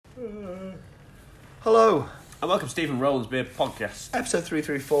Hello. And welcome to Stephen Rowland's Beer Podcast. Episode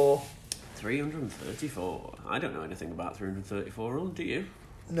 334. 334. I don't know anything about 334, Roland, do you?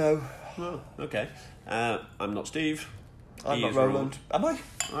 No. Oh, okay. I'm not Steve. I'm He not is Roland. Am I?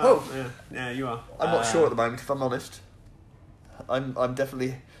 Oh, yeah, you are. I'm not sure at the moment, if I'm honest. I'm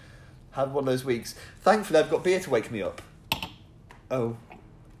definitely had one of those weeks. Thankfully, I've got beer to wake me up. Oh.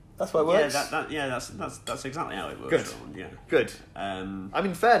 That's why it works? That's exactly how it works, Good. Roland, yeah. Good. I I mean,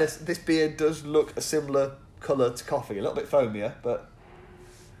 in fairness, this beer does look a similar colour to coffee. A little bit foamier, but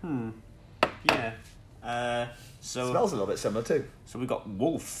yeah. smells a little bit similar too. So we got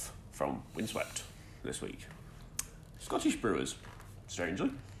Wolf from Windswept this week. Scottish brewers,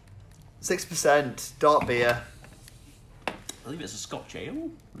 strangely. 6% dark beer. I believe it's a Scotch ale,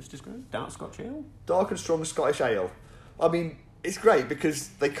 was described. Dark Scotch ale. Dark and strong Scottish ale. I mean, it's great because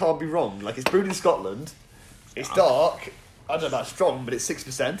they can't be wrong. Like, it's brewed in Scotland. It's dark. I don't know about strong, but it's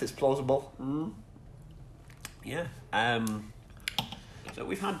 6%. It's plausible. Yeah. So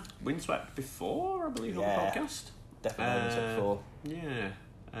we've had Windswept before, I believe, on the podcast. Definitely Windswept before. Yeah.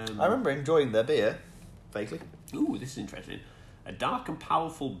 I remember enjoying their beer, vaguely. Ooh, this is interesting. A dark and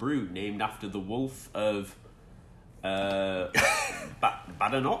powerful brew named after the wolf of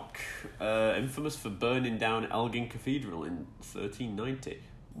Badenoch, infamous for burning down Elgin Cathedral in 1390.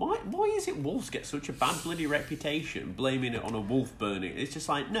 Why is it wolves get such a bad bloody reputation, blaming it on a wolf burning? It's just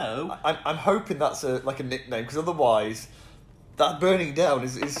like, no. I'm hoping that's a nickname, because otherwise, that burning down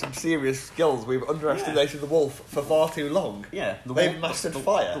is some serious skills. We've underestimated the wolf for far too long. Yeah. They've mastered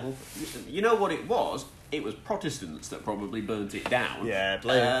fire. You know what it was? It was Protestants that probably burnt it down. Yeah,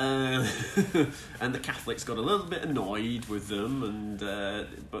 blame. And the Catholics got a little bit annoyed with them, and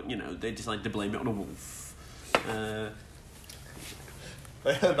but they decided to blame it on a wolf.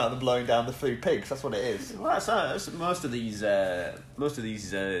 They heard about them blowing down the food pigs. That's what it is. Well, that's most of these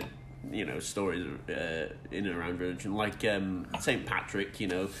stories in and around religion, like St. Patrick,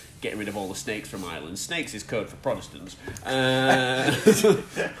 getting rid of all the snakes from Ireland. Snakes is code for Protestants.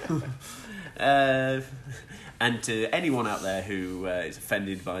 And to anyone out there who is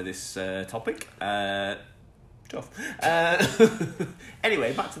offended by this topic, tough.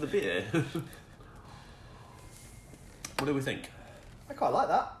 Anyway, back to the beer. What do we think? I quite like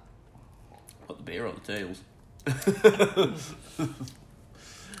that. What, the beer or the tails?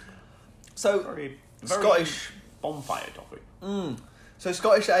 So, Very Scottish bonfire topic. So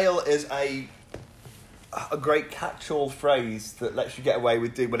Scottish ale is a great catch-all phrase that lets you get away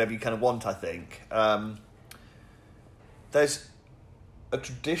with doing whatever you kind of want, I think. There's a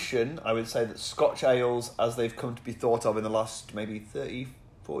tradition, I would say, that Scotch ales, as they've come to be thought of in the last maybe 30,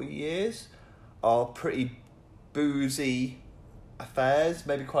 40 years, are pretty boozy affairs,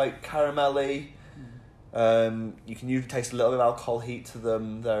 maybe quite caramelly. You can usually taste a little bit of alcohol heat to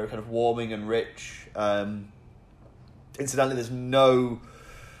them. They're kind of warming and rich. Incidentally, there's no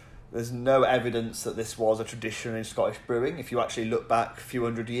evidence that this was a tradition in Scottish brewing. If you actually look back a few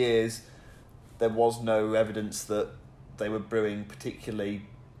hundred years, there was no evidence that they were brewing particularly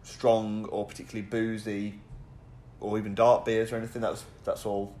strong or particularly boozy or even dark beers or anything. That's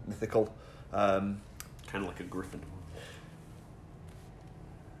all mythical. Kind of like a griffin.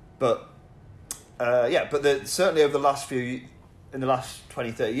 But certainly over the last in the last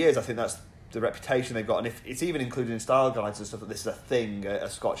 20, 30 years, I think that's the reputation they've got, and if it's even included in style guides and stuff, that this is a thing, a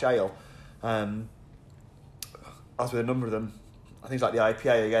Scotch ale. As with a number of them, things like the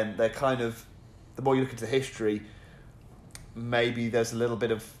IPA, again, they're kind of, the more you look into the history, maybe there's a little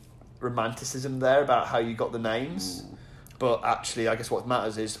bit of romanticism there about how you got the names, but actually, I guess what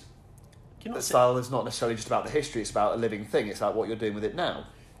matters is the style is not necessarily just about the history, it's about a living thing, it's about what you're doing with it now.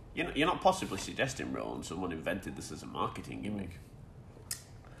 You're not possibly suggesting, Roland, someone invented this as a marketing gimmick.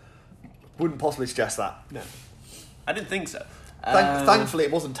 Wouldn't possibly suggest that. No. I didn't think so. Thankfully,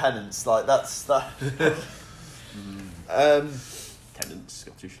 it wasn't Tennent's. Like, that's that. Tennent's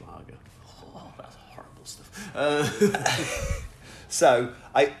Scottish lager. Oh, that's horrible stuff. So,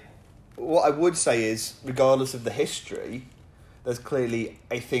 what I would say is, regardless of the history, there's clearly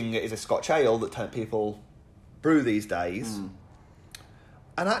a thing that is a Scotch ale that people brew these days.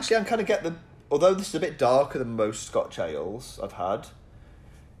 And actually, I'm kind of although this is a bit darker than most Scotch ales I've had,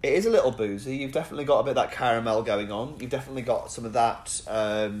 it is a little boozy. You've definitely got a bit of that caramel going on. You've definitely got some of that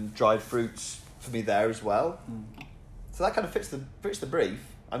dried fruits for me there as well. So that kind of fits the brief.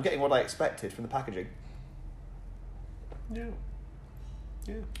 I'm getting what I expected from the packaging. Yeah.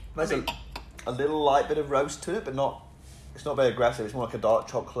 There's a little light bit of roast to it, but it's not very aggressive. It's more like a dark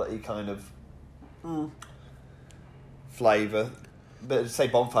chocolatey kind of flavour. But say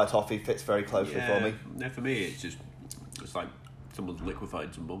bonfire toffee fits very closely for me. No, for me it's like someone's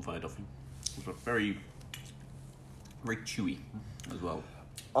liquefied some bonfire duffy. It's very, very chewy as well.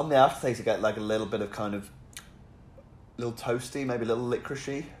 On the aftertaste, you get like a little bit of kind of little toasty, maybe a little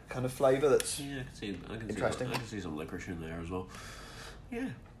licoricey kind of flavour. That's I can interesting. I can see some licorice in there as well. Yeah.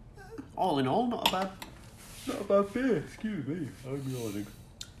 All in all, not a bad beer. Excuse me, I'm yawning.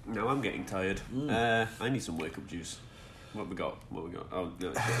 No, I'm getting tired. I need some wake up juice. What we got? Oh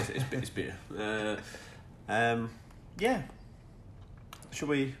no, it's beer. Yeah. Shall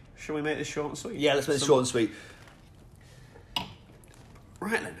we make this short and sweet? Yeah, let's make this short and sweet.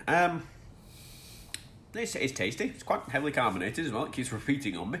 Right then. It's tasty. It's quite heavily carbonated as well. It keeps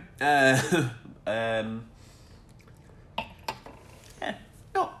repeating on me. Yeah,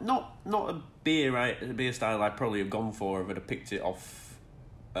 not a beer. A beer style I'd probably have gone for if I'd have picked it off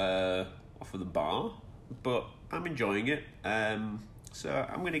of the bar, but I'm enjoying it. So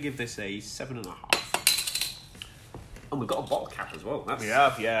I'm going to give this a 7.5. And we've got a bottle cap as well. We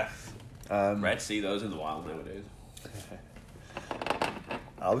have, yeah. Rare to see those in the wild nowadays.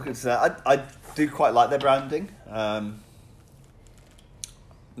 I was going to say, I do quite like their branding.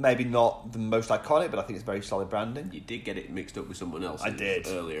 Maybe not the most iconic, but I think it's very solid branding. You did get it mixed up with someone else. I did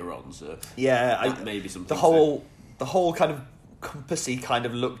earlier on, so yeah, that may be something. The whole kind of compassy kind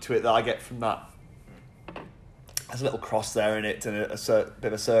of look to it that I get from that. There's a little cross there in it and a bit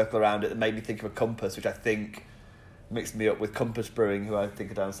of a circle around it that made me think of a compass, which I think mixed me up with Compass Brewing, who I think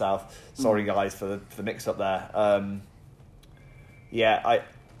are down south. Sorry guys for the mix up there. Yeah,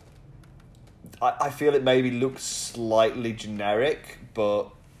 I feel it maybe looks slightly generic, but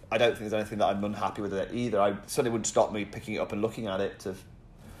I don't think there's anything that I'm unhappy with it either. I certainly wouldn't stop me picking it up and looking at it.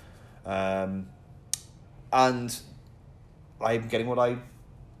 And I'm getting what I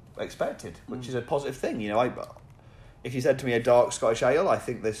expected, which is a positive thing. You know, if you said to me a dark Scottish ale, I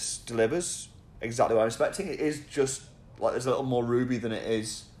think this delivers exactly what I'm expecting. It is just like there's a little more ruby than it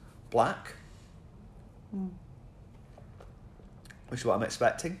is black, which is what I'm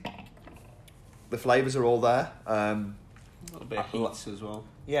expecting. The flavours are all there. A little bit of heat as well.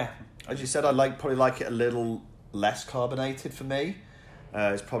 Yeah, as you said, I probably like it a little less carbonated for me.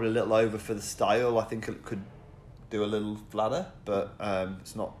 It's probably a little over for the style. I think it could do a little flatter, but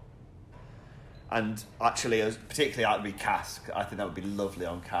it's not. And actually, particularly that would be cask. I think that would be lovely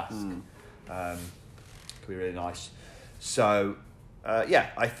on cask. Could be really nice. So, yeah,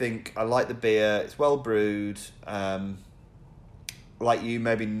 I think I like the beer. It's well brewed. Like you,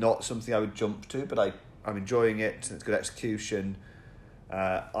 maybe not something I would jump to, but I'm enjoying it. It's good execution.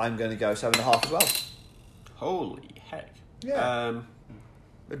 I'm going to go 7.5 as well. Holy heck! Yeah.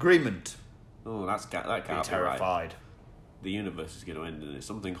 Agreement. Oh, that can't be terrified. Right. The universe is going to end, and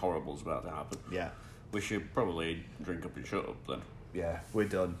something horrible is about to happen. Yeah. We should probably drink up and shut up then. Yeah, we're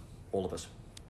done. All of us.